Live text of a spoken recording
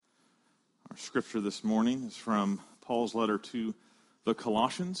scripture this morning is from Paul's letter to the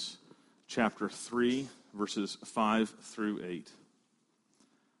Colossians, chapter 3, verses 5 through 8.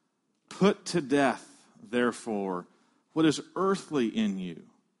 Put to death, therefore, what is earthly in you: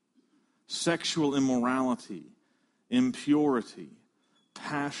 sexual immorality, impurity,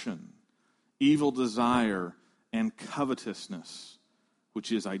 passion, evil desire, and covetousness,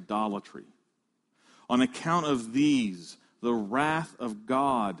 which is idolatry. On account of these, the wrath of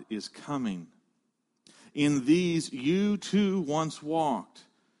God is coming. In these you too once walked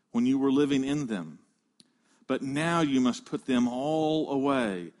when you were living in them. But now you must put them all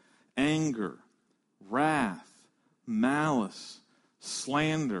away: anger, wrath, malice,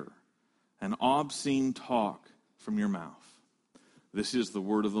 slander, and obscene talk from your mouth. This is the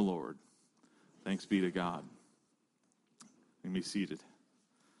word of the Lord. Thanks be to God. You may be seated.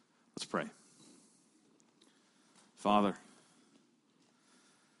 Let's pray. Father,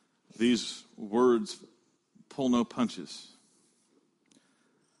 these words pull no punches.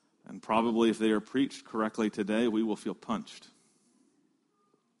 And probably if they are preached correctly today, we will feel punched.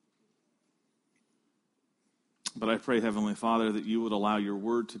 But I pray, Heavenly Father, that you would allow your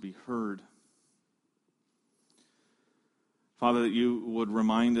word to be heard. Father, that you would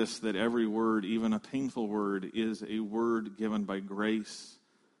remind us that every word, even a painful word, is a word given by grace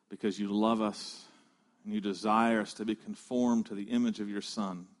because you love us and you desire us to be conformed to the image of your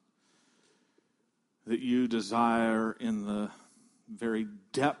Son. That you desire in the very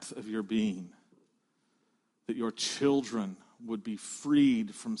depth of your being that your children would be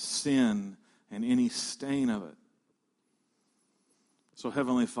freed from sin and any stain of it. So,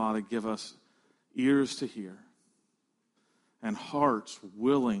 Heavenly Father, give us ears to hear and hearts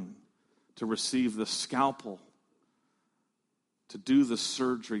willing to receive the scalpel, to do the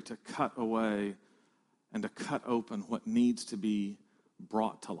surgery, to cut away and to cut open what needs to be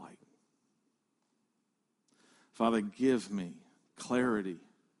brought to light. Father, give me clarity.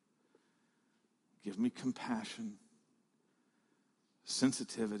 Give me compassion,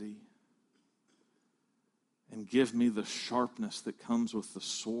 sensitivity, and give me the sharpness that comes with the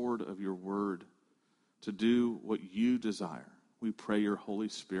sword of your word to do what you desire. We pray your Holy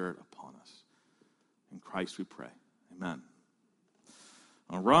Spirit upon us. In Christ we pray. Amen.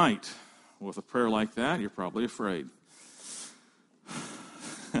 All right. With a prayer like that, you're probably afraid.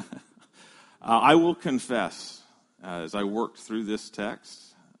 I will confess, as I worked through this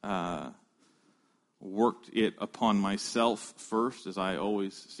text, worked it upon myself first, as I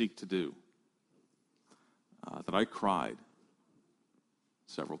always seek to do, that I cried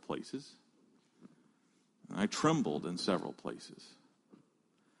several places. And I trembled in several places.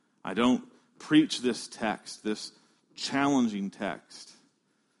 I don't preach this text, this challenging text,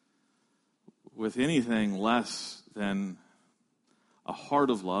 with anything less than a heart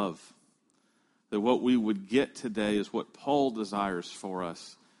of love. That what we would get today is what Paul desires for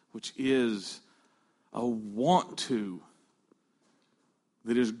us, which is a want to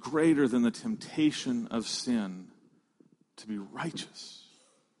that is greater than the temptation of sin to be righteous,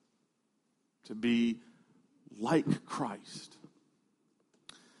 to be like Christ.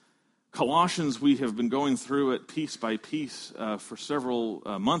 Colossians, we have been going through it piece by piece for several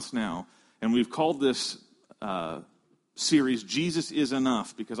months now, and we've called this series, Jesus is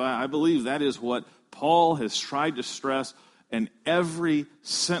Enough, because I believe that is what Paul has tried to stress in every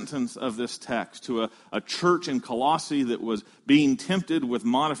sentence of this text to a church in Colossae that was being tempted with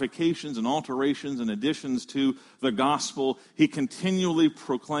modifications and alterations and additions to the gospel. He continually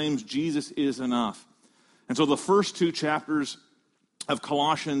proclaims Jesus is enough. And so the first two chapters of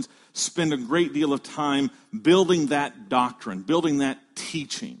Colossians spend a great deal of time building that doctrine, building that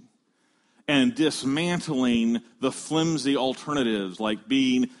teaching, and dismantling the flimsy alternatives like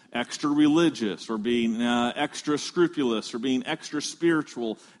being extra religious or being extra scrupulous or being extra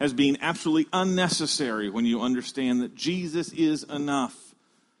spiritual as being absolutely unnecessary when you understand that Jesus is enough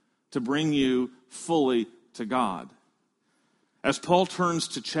to bring you fully to God. As Paul turns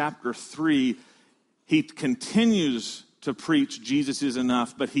to chapter 3, he continues to preach Jesus is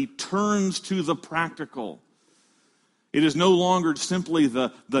enough, but he turns to the practical. It is no longer simply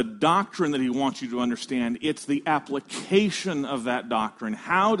the doctrine that he wants you to understand. It's the application of that doctrine.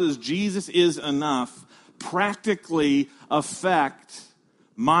 How does Jesus is enough practically affect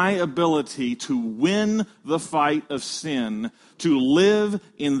my ability to win the fight of sin, to live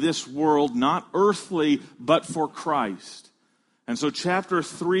in this world, not earthly, but for Christ? And so chapter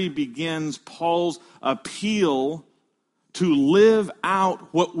 3 begins Paul's appeal to live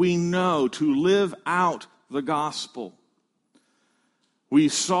out what we know, to live out the gospel. We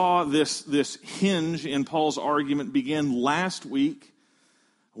saw this hinge in Paul's argument begin last week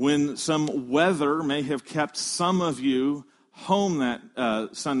when some weather may have kept some of you home that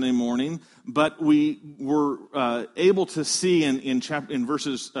Sunday morning, but we were able to see in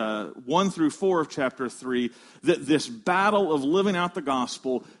verses 1 through 4 of chapter 3 that this battle of living out the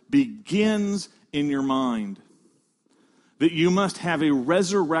gospel begins in your mind. That you must have a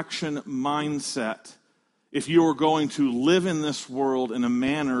resurrection mindset if you are going to live in this world in a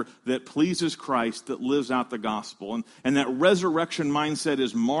manner that pleases Christ, that lives out the gospel. And that resurrection mindset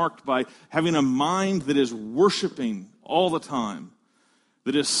is marked by having a mind that is worshiping all the time,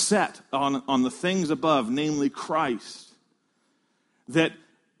 that is set on the things above, namely Christ, that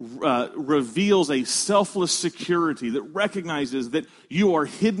reveals a selfless security, that recognizes that you are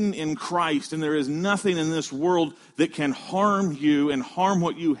hidden in Christ and there is nothing in this world that can harm you and harm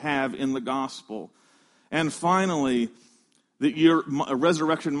what you have in the gospel. And finally, that your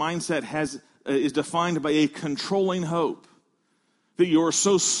resurrection mindset is defined by a controlling hope. That you are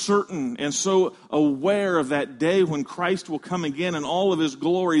so certain and so aware of that day when Christ will come again in all of his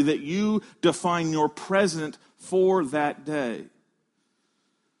glory that you define your present for that day.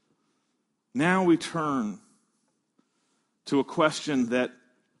 Now we turn to a question that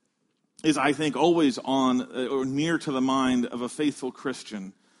is, I think, always on or near to the mind of a faithful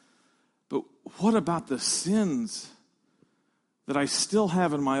Christian. But what about the sins that I still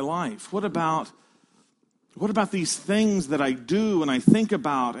have in my life? What about these things that I do and I think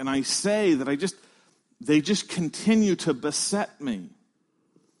about and I say that they just continue to beset me?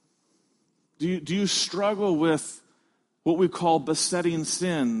 Do you struggle with what we call besetting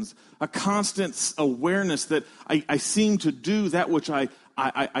sins? A constant awareness that I seem to do that which I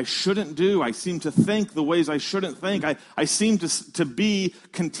shouldn't do. I seem to think the ways I shouldn't think. I seem to be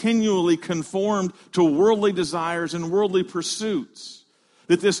continually conformed to worldly desires and worldly pursuits.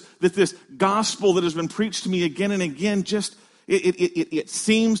 That this gospel that has been preached to me again and again it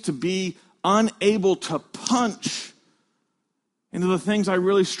seems to be unable to punch into the things I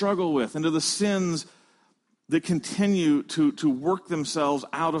really struggle with, into the sins that continue to work themselves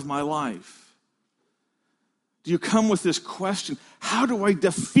out of my life. Do you come with this question? How do I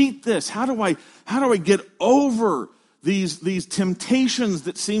defeat this? How do I get over these temptations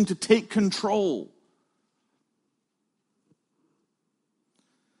that seem to take control?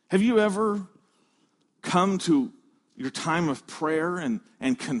 Have you ever come to your time of prayer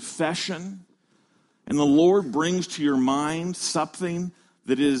and confession, and the Lord brings to your mind something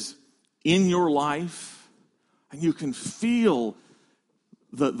that is in your life, and you can feel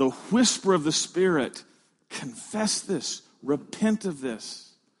the whisper of the Spirit, confess this, repent of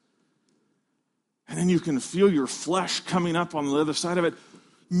this. And then you can feel your flesh coming up on the other side of it.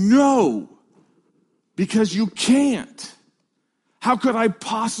 No, because you can't. How could I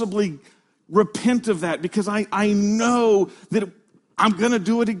possibly repent of that? Because I know that I'm going to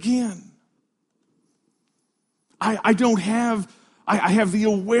do it again. I have the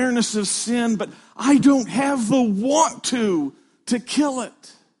awareness of sin, but I don't have the want to kill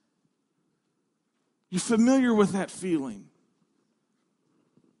it. You familiar with that feeling?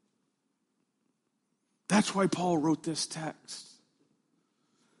 That's why Paul wrote this text.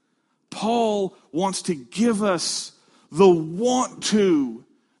 Paul wants to give us the want to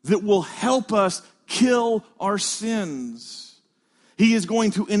that will help us kill our sins. He is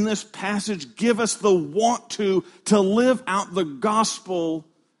going to, in this passage, give us the want to live out the gospel,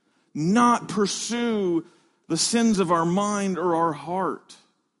 not pursue the sins of our mind or our heart.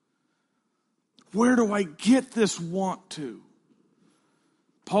 Where do I get this want to?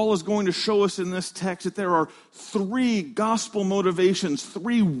 Paul is going to show us in this text that there are 3 gospel motivations,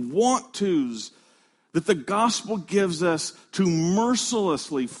 3 want tos that the gospel gives us to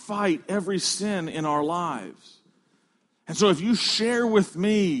mercilessly fight every sin in our lives. And so if you share with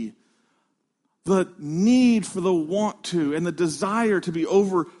me the need for the want to and the desire to be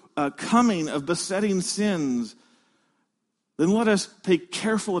overcoming of besetting sins, then let us pay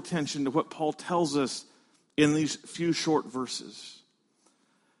careful attention to what Paul tells us in these few short verses.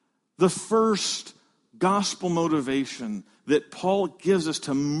 The first gospel motivation that Paul gives us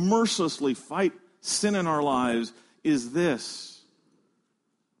to mercilessly fight sin in our lives is this: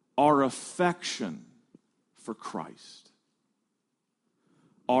 our affection for Christ.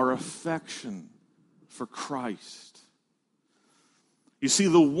 Our affection for Christ. You see,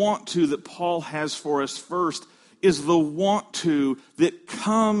 the want to that Paul has for us first is the want to that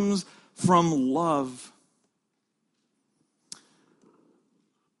comes from love.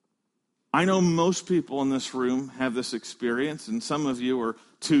 I know most people in this room have this experience, and some of you are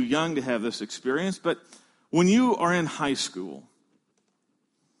too young to have this experience, but when you are in high school,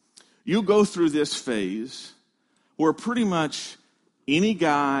 you go through this phase where pretty much any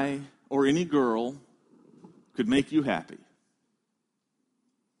guy or any girl could make you happy.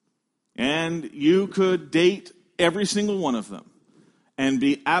 And you could date every single one of them and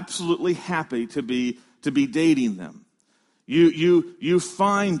be absolutely happy to be dating them. You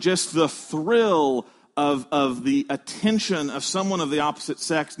find just the thrill of the attention of someone of the opposite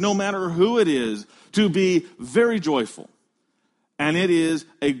sex, no matter who it is, to be very joyful. And it is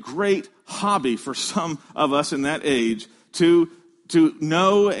a great hobby for some of us in that age to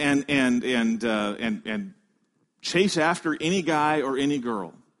know and chase after any guy or any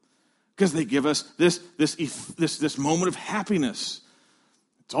girl, because they give us this moment of happiness.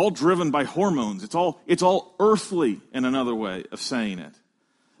 It's all driven by hormones. It's all earthly in another way of saying it.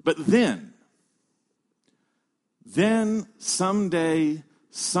 But then someday,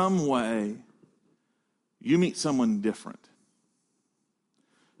 some way, you meet someone different.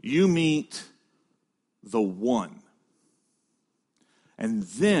 You meet the one. And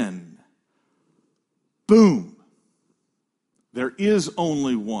then, boom, there is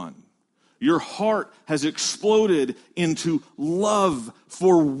only one. Your heart has exploded into love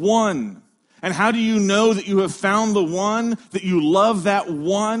for one. And how do you know that you have found the one, that you love that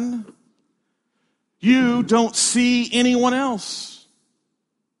one? You don't see anyone else.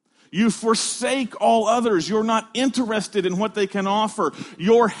 You forsake all others. You're not interested in what they can offer.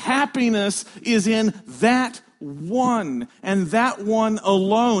 Your happiness is in that one and that one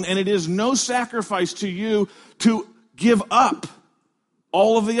alone. And it is no sacrifice to you to give up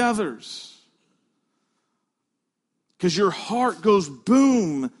all of the others. Because your heart goes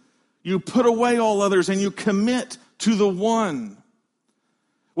boom. You put away all others and you commit to the one.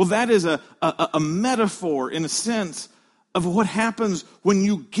 Well, that is a metaphor, in a sense, of what happens when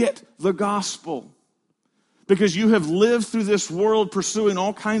you get the gospel. Because you have lived through this world pursuing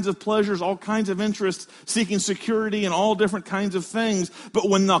all kinds of pleasures, all kinds of interests, seeking security and all different kinds of things. But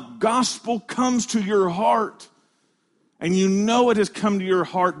when the gospel comes to your heart, and you know it has come to your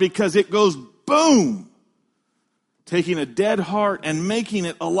heart because it goes boom, taking a dead heart and making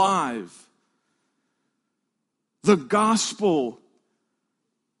it alive. The gospel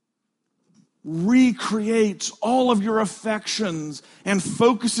recreates all of your affections and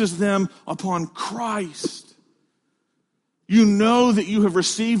focuses them upon Christ. You know that you have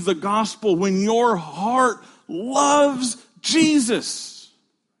received the gospel when your heart loves Jesus.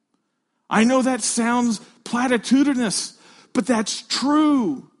 I know that sounds platitudinous, but that's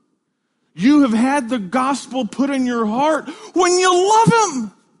true. You have had the gospel put in your heart when you love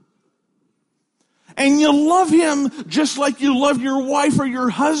Him. And you love Him just like you love your wife or your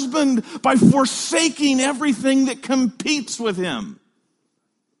husband, by forsaking everything that competes with Him.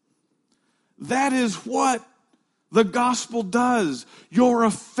 That is what the gospel does. Your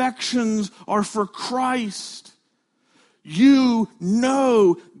affections are for Christ. You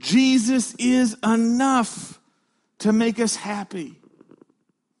know Jesus is enough to make us happy.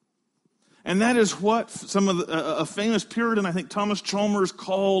 And that is what some of a famous Puritan, I think Thomas Chalmers,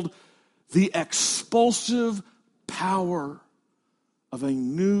 called the expulsive power of a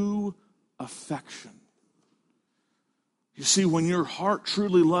new affection. You see, when your heart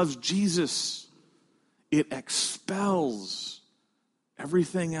truly loves Jesus, it expels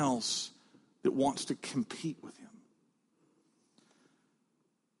everything else that wants to compete with Him.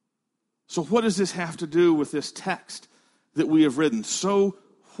 So what does this have to do with this text that we have written? So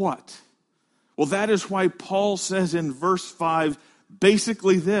what? Well, that is why Paul says in verse 5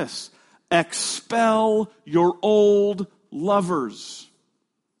 basically this: expel your old lovers.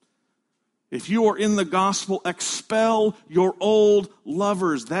 If you are in the gospel, expel your old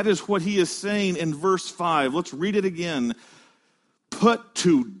lovers. That is what he is saying in verse 5. Let's read it again. Put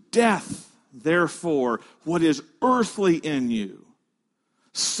to death, therefore, what is earthly in you: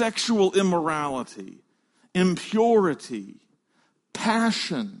 sexual immorality, impurity,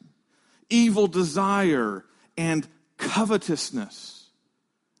 passion, evil desire, and covetousness,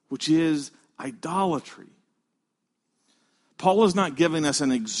 which is idolatry. Paul is not giving us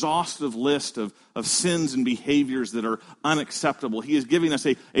an exhaustive list of sins and behaviors that are unacceptable. He is giving us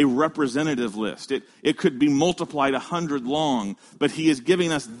a representative list. It could be multiplied 100 long, but he is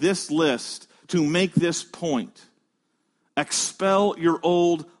giving us this list to make this point. Expel your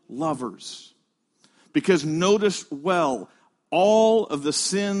old lovers. Because notice well, all of the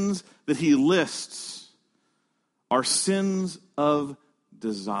sins that he lists are sins of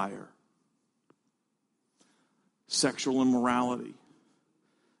desire. Sexual immorality,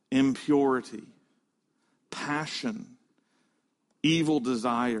 impurity, passion, evil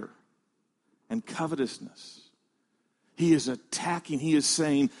desire, and covetousness. He is attacking. He is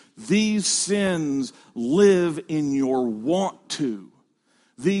saying, these sins live in your want to.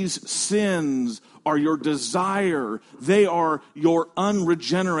 These sins are your desire. They are your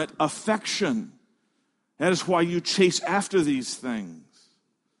unregenerate affection. That is why you chase after these things.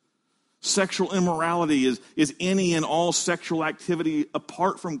 Sexual immorality is any and all sexual activity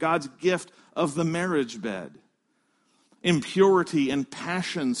apart from God's gift of the marriage bed. Impurity and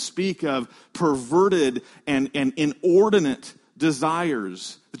passion speak of perverted and inordinate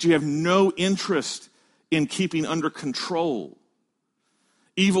desires that you have no interest in keeping under control.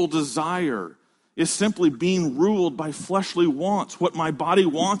 Evil desire is simply being ruled by fleshly wants. What my body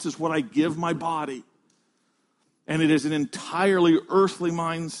wants is what I give my body. And it is an entirely earthly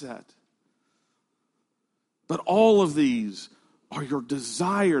mindset. But all of these are your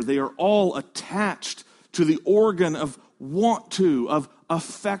desire. They are all attached to the organ of want to, of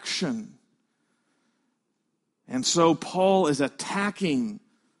affection. And so Paul is attacking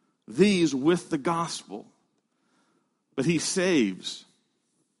these with the gospel. But he saves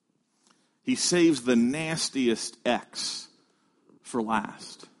the nastiest X for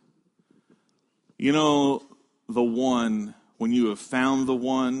last. You know, the one, when you have found the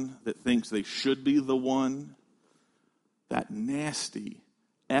one that thinks they should be the one, that nasty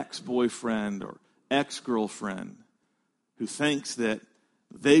ex-boyfriend or ex-girlfriend who thinks that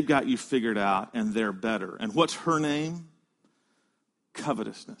they've got you figured out and they're better. And what's her name?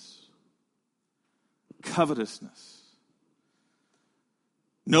 Covetousness. Covetousness.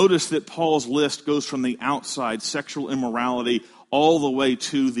 Notice that Paul's list goes from the outside, sexual immorality, all the way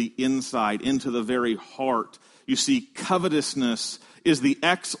to the inside, into the very heart. You see, covetousness is the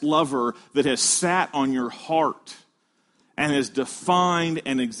ex-lover that has sat on your heart and has defined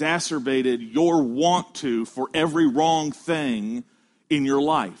and exacerbated your want to for every wrong thing in your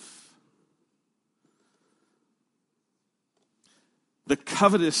life. The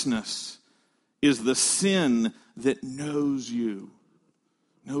covetousness is the sin that knows you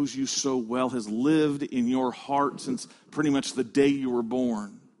so well, has lived in your heart since pretty much the day you were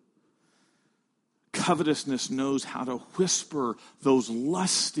born. Covetousness knows how to whisper those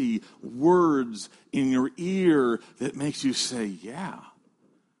lusty words in your ear that makes you say, yeah,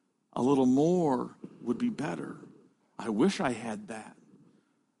 a little more would be better. I wish I had that.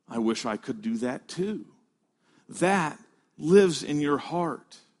 I wish I could do that too. That lives in your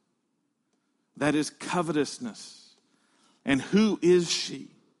heart. That is covetousness. And who is she?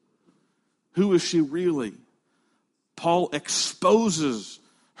 Who is she really? Paul exposes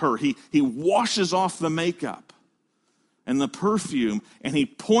her. He washes off the makeup and the perfume, and he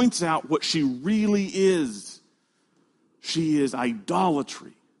points out what she really is. She is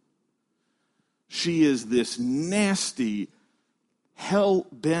idolatry. She is this nasty,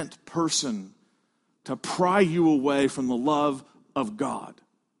 hell-bent person to pry you away from the love of God.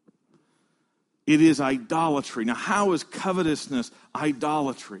 It is idolatry. Now, how is covetousness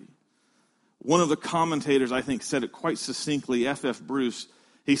idolatry? One of the commentators, I think, said it quite succinctly, F.F. Bruce.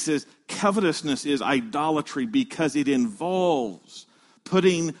 He says, covetousness is idolatry because it involves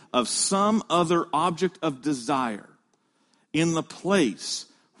putting of some other object of desire in the place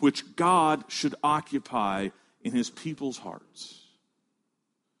which God should occupy in his people's hearts.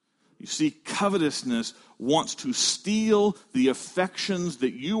 You see, covetousness wants to steal the affections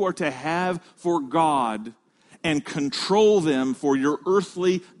that you are to have for God and control them for your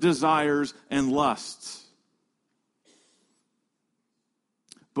earthly desires and lusts.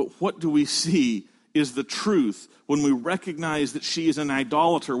 But what do we see is the truth when we recognize that she is an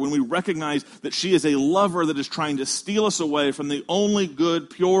idolater, when we recognize that she is a lover that is trying to steal us away from the only good,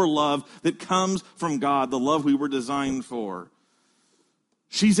 pure love that comes from God, the love we were designed for.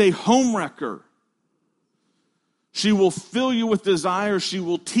 She's a homewrecker. She will fill you with desire. She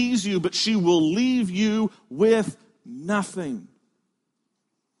will tease you, but she will leave you with nothing.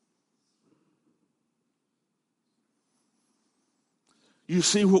 You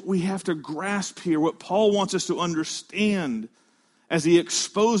see, what we have to grasp here, what Paul wants us to understand as he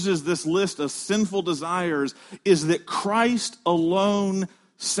exposes this list of sinful desires, is that Christ alone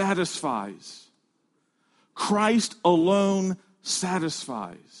satisfies. Christ alone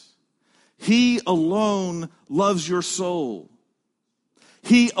satisfies. He alone loves your soul.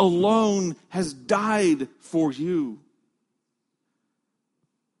 He alone has died for you.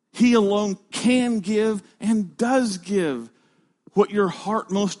 He alone can give and does give what your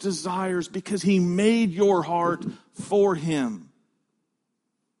heart most desires because he made your heart for him.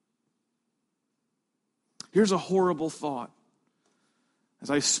 Here's a horrible thought. As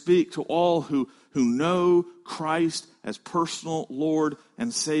I speak to all who know Christ as personal Lord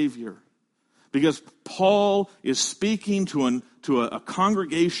and Savior, Because Paul is speaking to a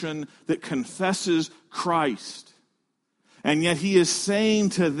congregation that confesses Christ. And yet he is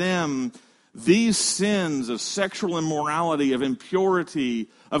saying to them, these sins of sexual immorality, of impurity,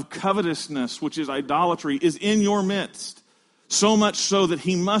 of covetousness, which is idolatry, is in your midst. So much so that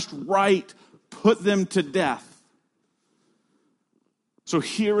he must write, put them to death. So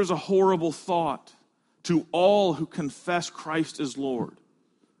here is a horrible thought to all who confess Christ as Lord.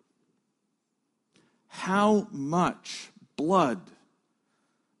 How much blood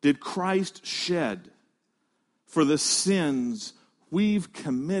did Christ shed for the sins we've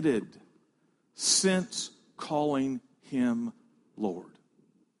committed since calling him Lord?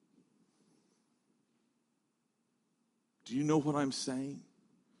 Do you know what I'm saying?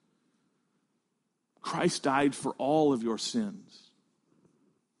 Christ died for all of your sins.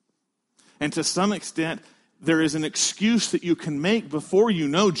 And to some extent, there is an excuse that you can make before you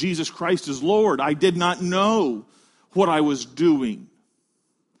know Jesus Christ is Lord. I did not know what I was doing.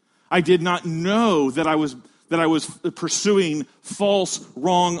 I did not know that I was pursuing false,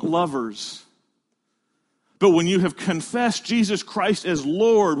 wrong lovers. But when you have confessed Jesus Christ as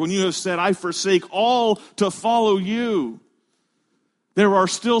Lord, when you have said, I forsake all to follow you, there are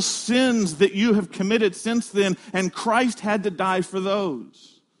still sins that you have committed since then, and Christ had to die for those.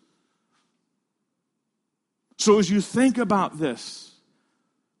 So as you think about this,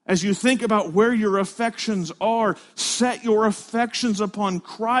 as you think about where your affections are, set your affections upon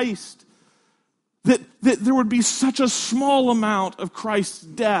Christ. That there would be such a small amount of Christ's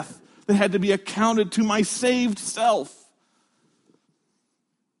death that had to be accounted to my saved self.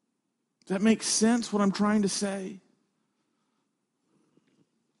 Does that make sense, what I'm trying to say?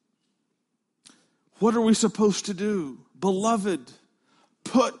 What are we supposed to do? Beloved,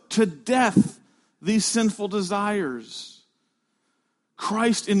 put to death these sinful desires.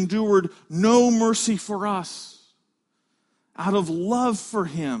 Christ endured no mercy for us. Out of love for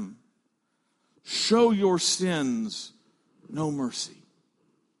him, show your sins no mercy.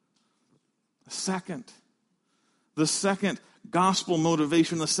 The second gospel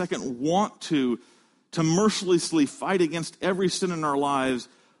motivation, the second want to mercilessly fight against every sin in our lives,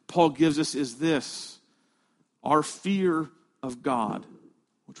 Paul gives us is this: our fear of God,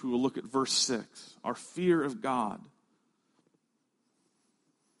 which we will look at verse 6. Our fear of God.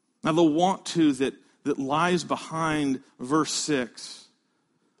 Now the want to that lies behind verse 6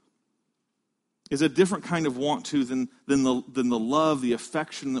 is a different kind of want to than the love, the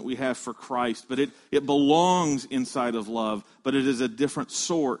affection that we have for Christ. But it belongs inside of love, but it is a different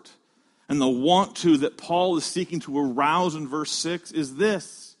sort. And the want to that Paul is seeking to arouse in verse 6 is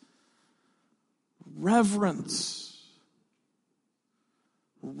this: reverence.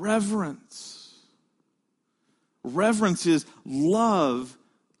 Reverence. Reverence is love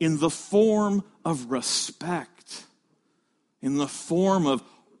in the form of respect, in the form of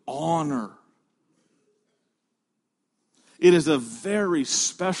honor. It is a very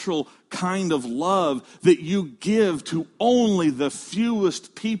special kind of love that you give to only the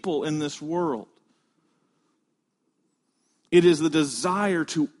fewest people in this world. It is the desire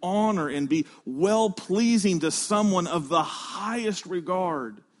to honor and be well-pleasing to someone of the highest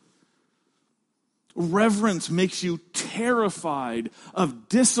regard. Reverence makes you terrified of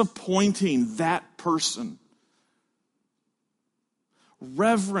disappointing that person.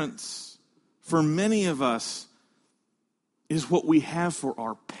 Reverence, for many of us, is what we have for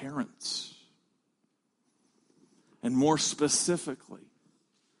our parents. And more specifically,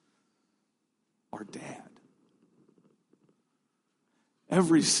 our dad.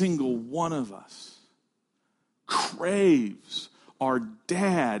 Every single one of us craves our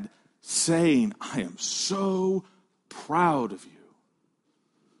dad saying, I am so proud of you.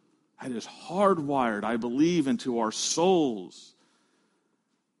 That is hardwired, I believe, into our souls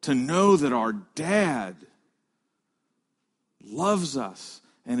to know that our dad loves us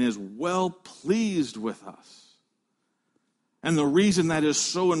and is well pleased with us. And the reason that is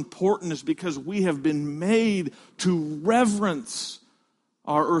so important is because we have been made to reverence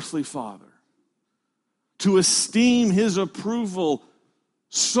our earthly Father, to esteem his approval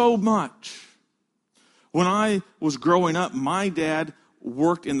so much. When I was growing up, my dad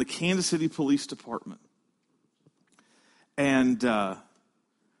worked in the Kansas City Police Department. And that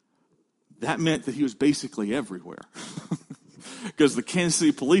meant that he was basically everywhere. Because the Kansas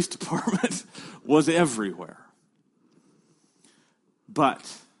City Police Department was everywhere.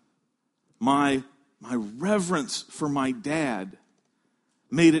 But my reverence for my dad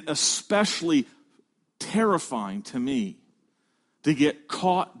made it especially terrifying to me to get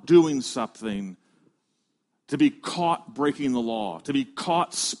caught doing something, to be caught breaking the law, to be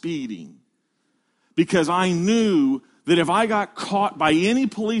caught speeding. because I knew that if I got caught by any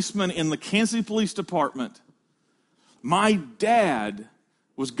policeman in the Kansas City Police Department, my dad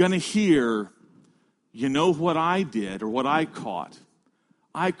was going to hear, you know what I did or what I caught?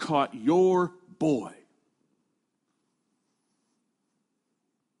 I caught your boy.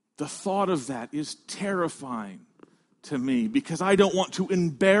 The thought of that is terrifying to me because I don't want to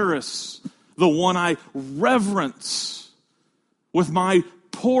embarrass the one I reverence with my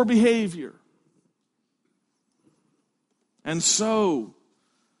poor behavior. And so,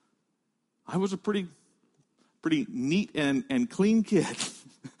 I was a pretty neat and clean kid.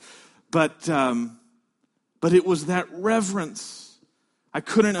 But it was that reverence. I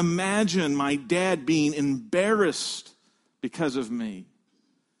couldn't imagine my dad being embarrassed because of me.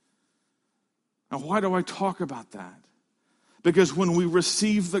 Now, why do I talk about that? Because when we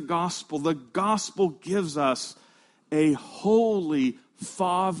receive the gospel gives us a holy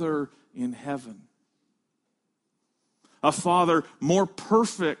Father in heaven. A Father more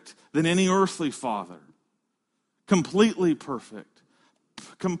perfect than any earthly father. Completely perfect.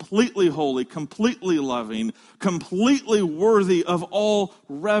 Completely holy. Completely loving. Completely worthy of all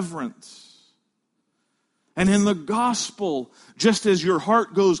reverence. And in the gospel, just as your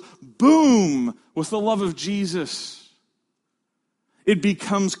heart goes boom with the love of Jesus, it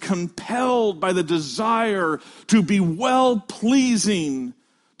becomes compelled by the desire to be well-pleasing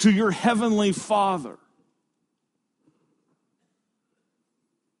to your heavenly Father.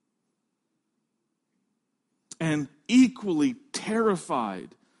 And equally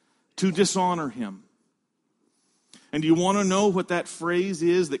terrified to dishonor him. And do you want to know what that phrase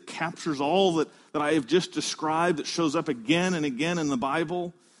is that captures all that I have just described, that shows up again and again in the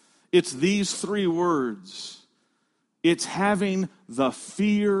Bible? It's these three words. It's having the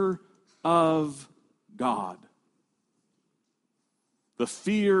fear of God. The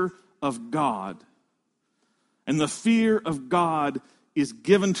fear of God. And the fear of God is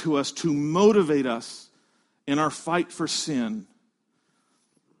given to us to motivate us in our fight for sin.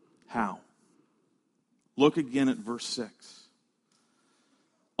 How? Look again at verse 6.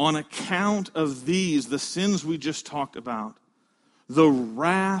 On account of these, the sins we just talked about, the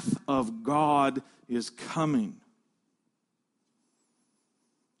wrath of God is coming.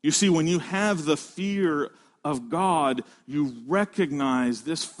 You see, when you have the fear of God, you recognize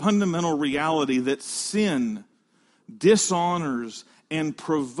this fundamental reality that sin dishonors and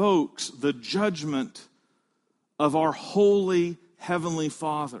provokes the judgment of our holy heavenly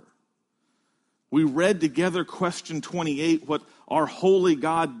Father. We read together question 28, what our holy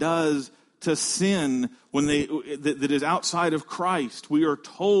God does to sin that is outside of Christ. We are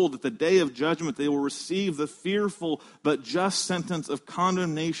told that the day of judgment they will receive the fearful but just sentence of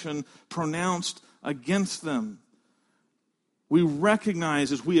condemnation pronounced against them. We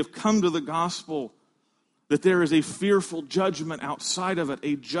recognize as we have come to the gospel that there is a fearful judgment outside of it,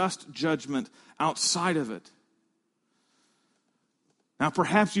 a just judgment outside of it. Now,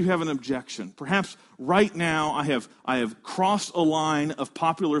 perhaps you have an objection. Perhaps right now I have crossed a line of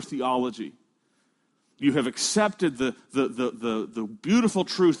popular theology. You have accepted the beautiful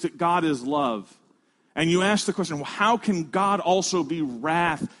truth that God is love. And you ask the question, well, how can God also be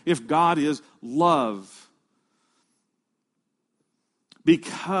wrath if God is love?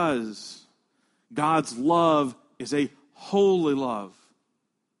 Because God's love is a holy love.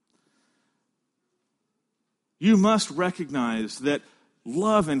 You must recognize that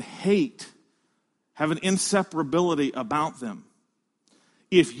love and hate have an inseparability about them.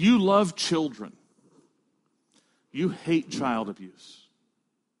 If you love children, you hate child abuse.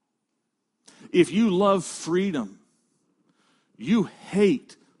 If you love freedom, you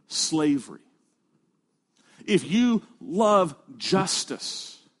hate slavery. If you love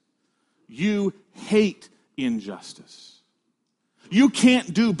justice, you hate injustice. You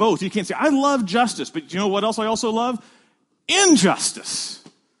can't do both. You can't say, I love justice, but you know what else I also love? Injustice.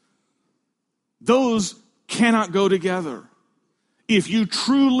 Those cannot go together. If you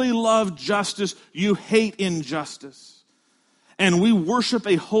truly love justice, you hate injustice. And we worship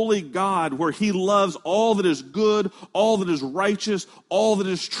a holy God where he loves all that is good, all that is righteous, all that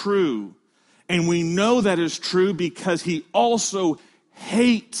is true. And we know that is true because he also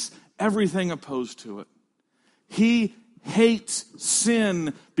hates everything opposed to it. He hates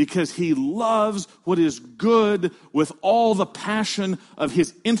sin because he loves what is good with all the passion of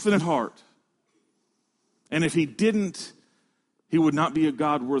his infinite heart. And if he didn't, he would not be a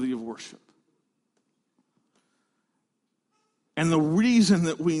God worthy of worship. And the reason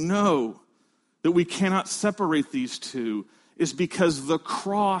that we know that we cannot separate these two is because the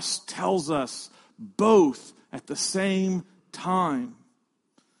cross tells us both at the same time.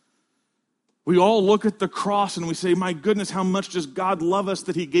 We all look at the cross and we say, my goodness, how much does God love us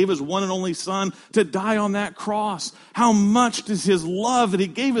that he gave his one and only son to die on that cross? How much does his love that he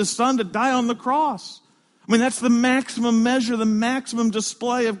gave his son to die on the cross? I mean, that's the maximum measure, the maximum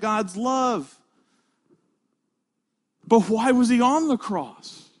display of God's love. But why was he on the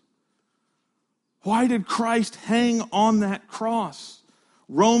cross? Why did Christ hang on that cross?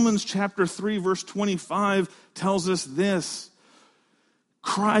 Romans chapter 3, verse 25 tells us this.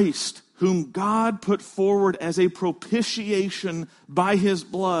 Christ, whom God put forward as a propitiation by his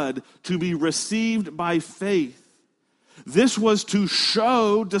blood to be received by faith. This was to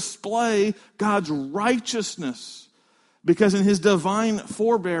display God's righteousness, because in his divine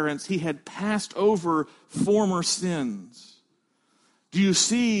forbearance he had passed over former sins. Do you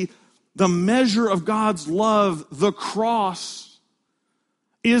see the measure of God's love? The cross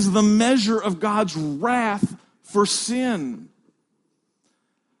is the measure of God's wrath for sin.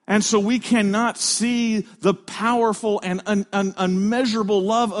 And so we cannot see the powerful and unmeasurable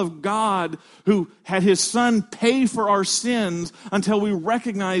love of God who had his son pay for our sins until we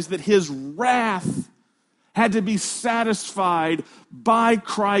recognize that his wrath had to be satisfied by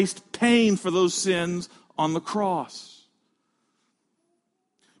Christ paying for those sins on the cross.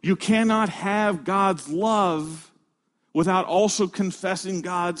 You cannot have God's love without also confessing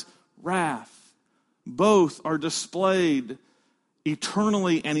God's wrath. Both are displayed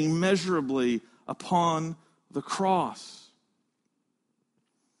eternally and immeasurably upon the cross.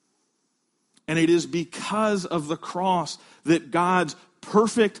 And it is because of the cross that God's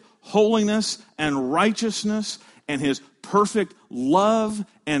perfect holiness and righteousness and his perfect love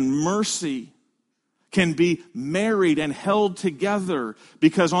and mercy can be married and held together,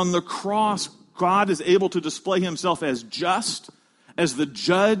 because on the cross God is able to display himself as just, as the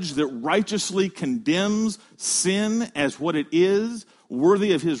judge that righteously condemns sin as what it is,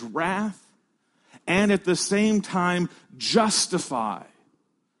 worthy of his wrath, and at the same time justify,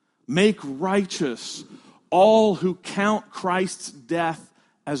 make righteous all who count Christ's death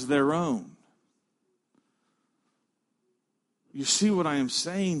as their own. You see what I am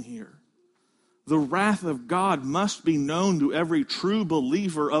saying here? The wrath of God must be known to every true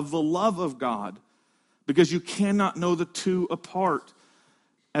believer of the love of God, because you cannot know the two apart.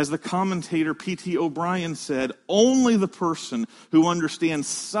 As the commentator P.T. O'Brien said, only the person who understands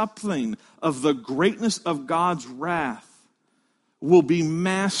something of the greatness of God's wrath will be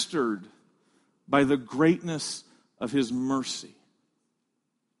mastered by the greatness of his mercy.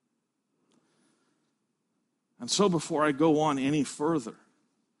 And so before I go on any further,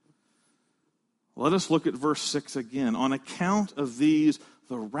 let us look at verse 6 again. On account of these,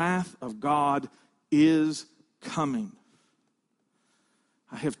 the wrath of God is coming.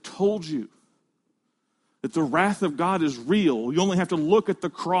 I have told you that the wrath of God is real. You only have to look at the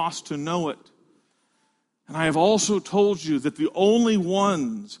cross to know it. And I have also told you that the only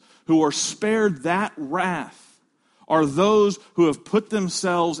ones who are spared that wrath are those who have put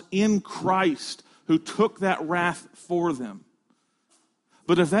themselves in Christ, who took that wrath for them.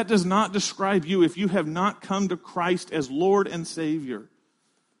 But if that does not describe you, if you have not come to Christ as Lord and Savior,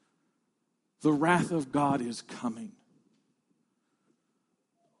 the wrath of God is coming.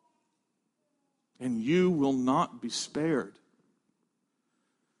 And you will not be spared.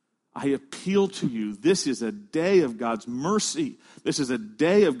 I appeal to you. This is a day of God's mercy. This is a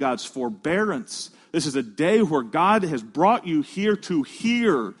day of God's forbearance. This is a day where God has brought you here to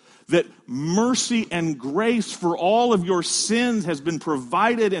hear that mercy and grace for all of your sins has been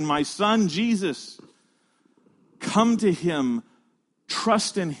provided in my Son Jesus. Come to him,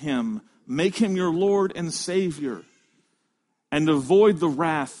 trust in him, make him your Lord and Savior, and avoid the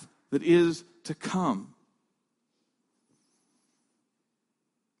wrath that is to come.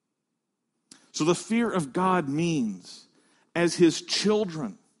 So the fear of God means, as his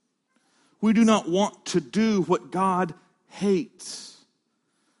children, we do not want to do what God hates.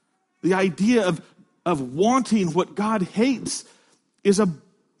 The idea of wanting what God hates is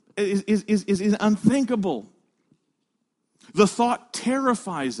unthinkable. The thought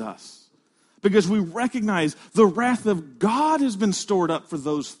terrifies us because we recognize the wrath of God has been stored up for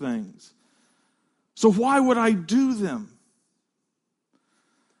those things. So why would I do them?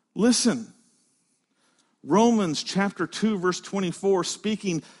 Listen, Romans chapter 2, verse 24,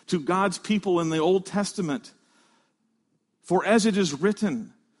 speaking to God's people in the Old Testament. For as it is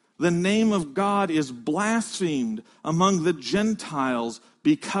written, the name of God is blasphemed among the Gentiles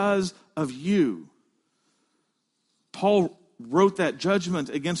because of you. Paul wrote that judgment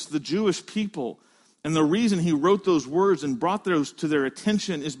against the Jewish people. And the reason he wrote those words and brought those to their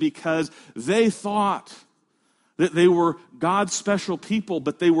attention is because they thought that they were God's special people,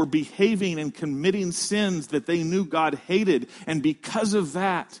 but they were behaving and committing sins that they knew God hated. And because of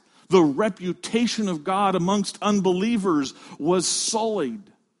that, the reputation of God amongst unbelievers was sullied.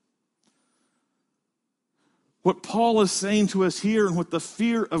 What Paul is saying to us here, and what the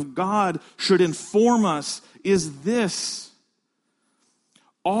fear of God should inform us, is this: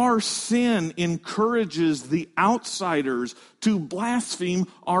 our sin encourages the outsiders to blaspheme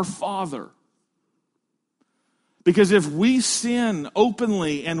our Father. Because if we sin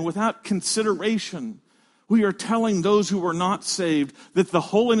openly and without consideration, we are telling those who are not saved that the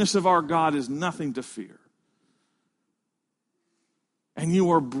holiness of our God is nothing to fear. And you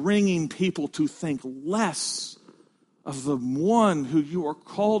are bringing people to think less of the one who you are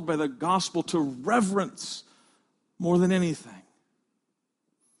called by the gospel to reverence more than anything.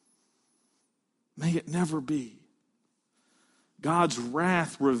 May it never be. God's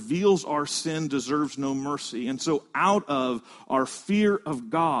wrath reveals our sin deserves no mercy. And so out of our fear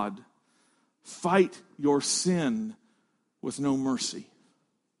of God, fight your sin with no mercy.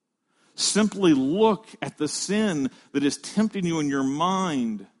 Simply look at the sin that is tempting you in your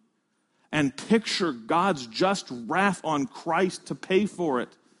mind and picture God's just wrath on Christ to pay for it.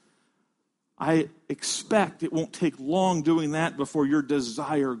 I expect it won't take long doing that before your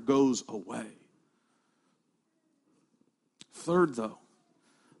desire goes away. Third, though,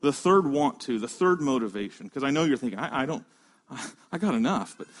 the third the third motivation, because I know you're thinking, I got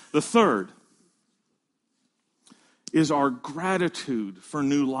enough, but the third is our gratitude for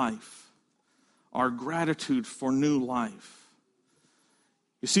new life. Our gratitude for new life.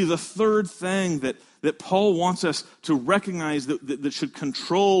 You see, the third thing that Paul wants us to recognize that should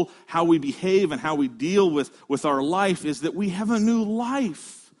control how we behave and how we deal with our life is that we have a new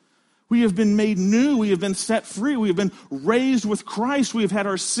life. We have been made new. We have been set free. We have been raised with Christ. We have had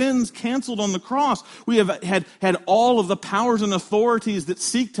our sins canceled on the cross. We have had all of the powers and authorities that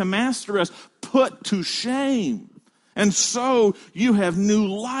seek to master us put to shame. And so you have new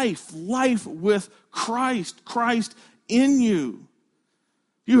life with Christ, Christ in you.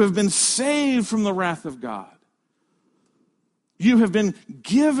 You have been saved from the wrath of God. You have been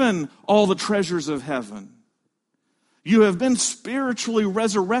given all the treasures of heaven. You have been spiritually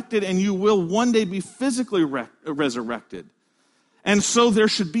resurrected, and you will one day be physically resurrected. And so there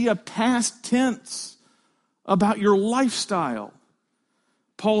should be a past tense about your lifestyle.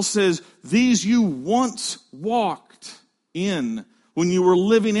 Paul says, these you once walked in when you were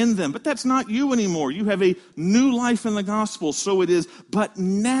living in them. But that's not you anymore. You have a new life in the gospel, so it is, but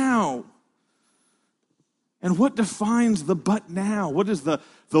now. And what defines the but now? What is the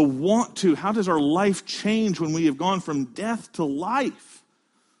want to? How does our life change when we have gone from death to life?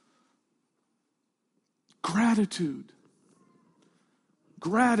 Gratitude.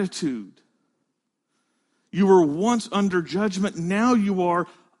 Gratitude. You were once under judgment, now you are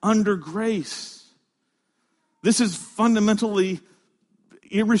under grace. This is fundamentally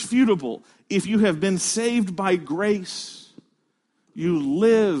irrefutable. If you have been saved by grace, you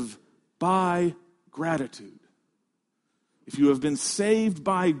live by gratitude. If you have been saved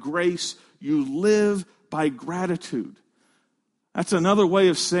by grace, you live by gratitude. That's another way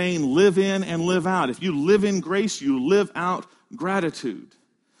of saying live in and live out. If you live in grace, you live out gratitude.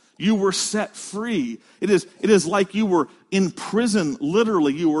 You were set free. It is like you were in prison,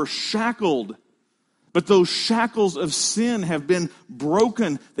 literally. You were shackled. But those shackles of sin have been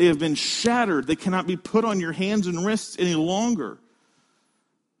broken. They have been shattered. They cannot be put on your hands and wrists any longer.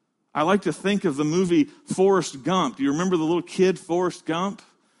 I like to think of the movie Forrest Gump. Do you remember the little kid, Forrest Gump,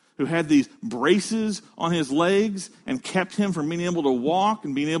 who had these braces on his legs and kept him from being able to walk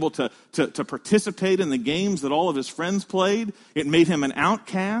and being able to participate in the games that all of his friends played? It made him an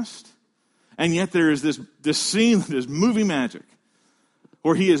outcast. And yet there is this scene that is movie magic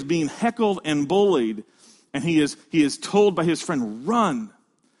where he is being heckled and bullied, and he is told by his friend, run.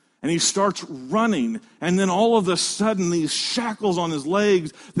 And he starts running, and then all of a sudden, these shackles on his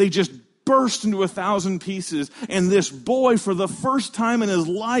legs, they just burst into 1,000 pieces. And this boy, for the first time in his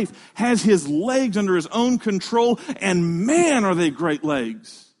life, has his legs under his own control, and man, are they great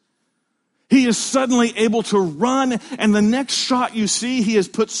legs. He is suddenly able to run, and the next shot you see, he has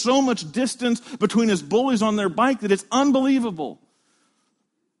put so much distance between his bullies on their bike that it's unbelievable.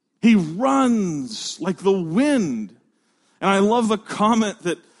 He runs like the wind. And I love the comment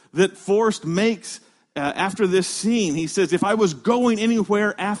that Forrest makes after this scene. He says, if I was going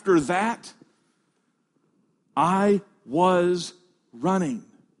anywhere after that, I was running.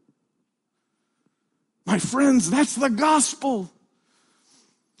 My friends, that's the gospel.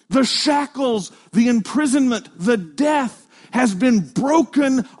 The shackles, the imprisonment, the death has been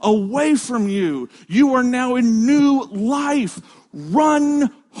broken away from you. You are now in new life.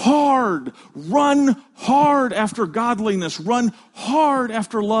 Run hard. Run hard after godliness. Run hard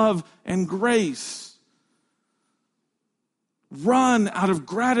after love and grace. Run out of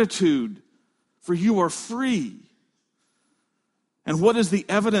gratitude, for you are free. And what is the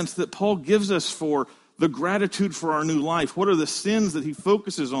evidence that Paul gives us for the gratitude for our new life? What are the sins that he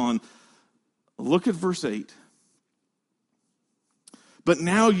focuses on? Look at verse 8. But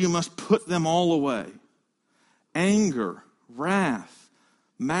now you must put them all away. Anger, wrath,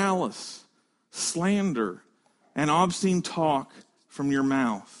 malice, slander, and obscene talk from your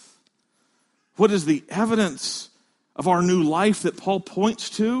mouth. What is the evidence of our new life that Paul points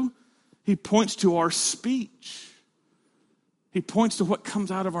to? He points to our speech. He points to what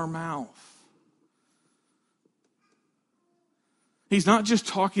comes out of our mouth. He's not just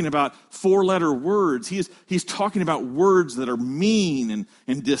talking about four-letter words. He's talking about words that are mean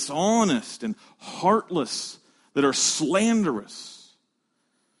and dishonest and heartless, that are slanderous.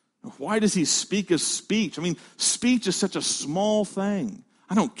 Why does he speak of speech? I mean, speech is such a small thing.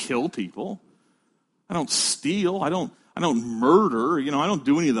 I don't kill people. I don't steal. I don't murder. I don't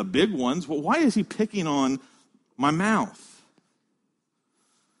do any of the big ones. Well, why is he picking on my mouth?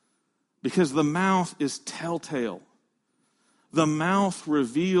 Because the mouth is telltale. The mouth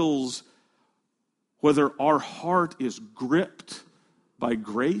reveals whether our heart is gripped by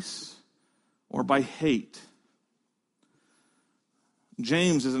grace or by hate.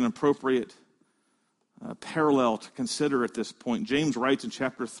 James is an appropriate parallel to consider at this point. James writes in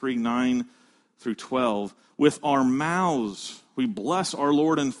chapter 3, 9 through 12, with our mouths we bless our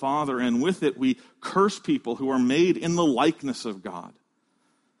Lord and Father, and with it we curse people who are made in the likeness of God.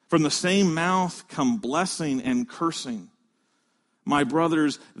 From the same mouth come blessing and cursing. My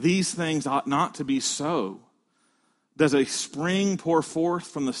brothers, these things ought not to be so. Does a spring pour forth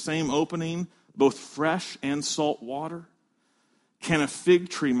from the same opening both fresh and salt water? Can a fig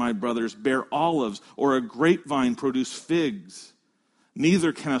tree, my brothers, bear olives, or a grapevine produce figs?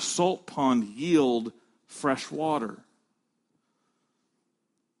 Neither can a salt pond yield fresh water.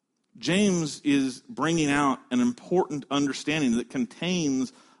 James is bringing out an important understanding that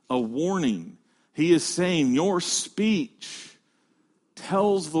contains a warning. He is saying your speech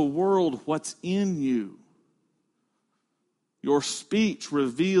tells the world what's in you. Your speech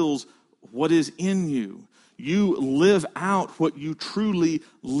reveals what is in you. You live out what you truly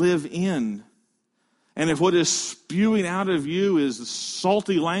live in. And if what is spewing out of you is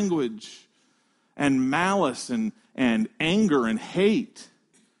salty language and malice and anger and hate,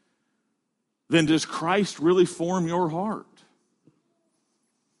 then does Christ really form your heart?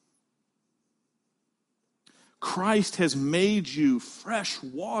 Christ has made you fresh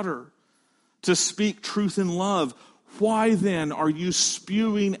water to speak truth in love. Why then are you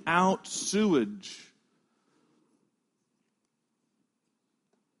spewing out sewage?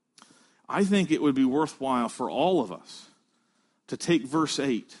 I think it would be worthwhile for all of us to take verse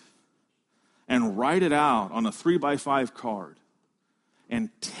 8 and write it out on a 3x5 card and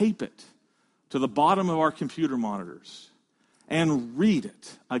tape it to the bottom of our computer monitors and read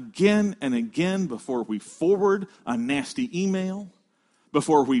it again and again before we forward a nasty email,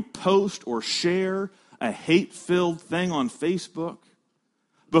 before we post or share a hate-filled thing on Facebook,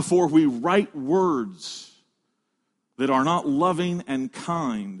 before we write words that are not loving and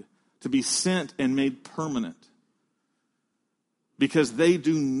kind to be sent and made permanent, because they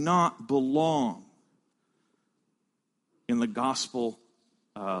do not belong in the gospel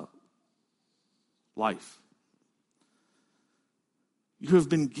life. You have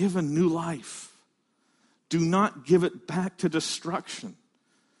been given new life. Do not give it back to destruction.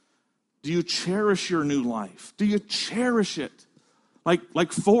 Do you cherish your new life? Do you cherish it?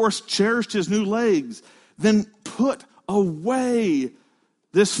 Like Forrest cherished his new legs. Then put away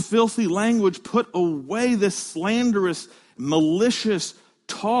this filthy language. Put away this slanderous, malicious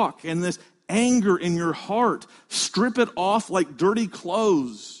talk and this anger in your heart. Strip it off like dirty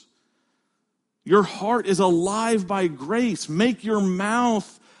clothes. Your heart is alive by grace. Make your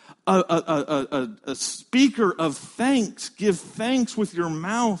mouth a speaker of thanks. Give thanks with your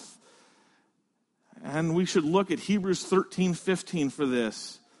mouth. And we should look at Hebrews 13:15 for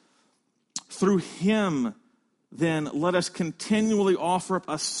this. Through him, then, let us continually offer up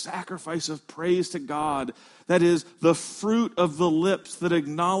a sacrifice of praise to God. That is the fruit of the lips that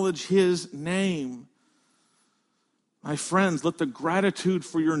acknowledge his name. My friends, let the gratitude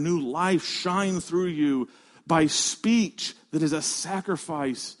for your new life shine through you by speech that is a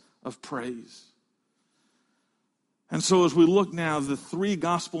sacrifice of praise. And so as we look now, the three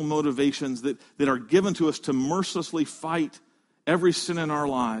gospel motivations that are given to us to mercilessly fight every sin in our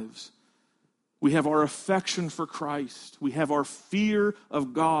lives. We have our affection for Christ, we have our fear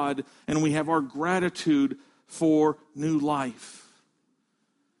of God, and we have our gratitude for new life.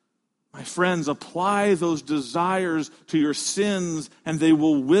 My friends, apply those desires to your sins, and they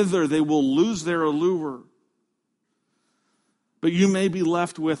will wither, they will lose their allure. But you may be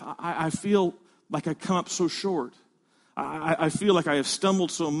left with, I feel like I come up so short. I feel like I have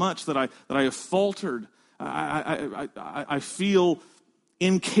stumbled so much that I have faltered. I feel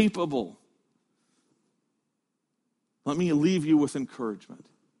incapable. Let me leave you with encouragement.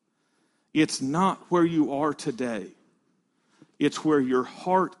 It's not where you are today. It's where your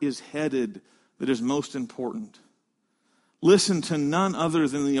heart is headed that is most important. Listen to none other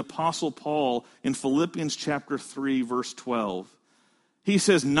than the Apostle Paul in Philippians chapter 3, verse 12. He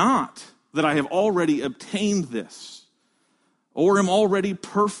says, "Not that I have already obtained this, or am already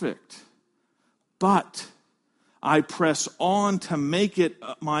perfect, but I press on to make it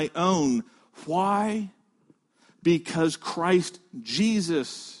my own." Why? Because Christ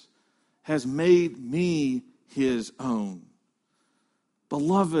Jesus has made me his own.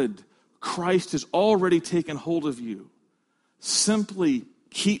 Beloved, Christ has already taken hold of you. Simply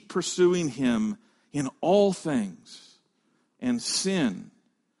keep pursuing him in all things, and sin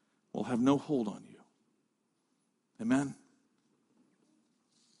will have no hold on you. Amen.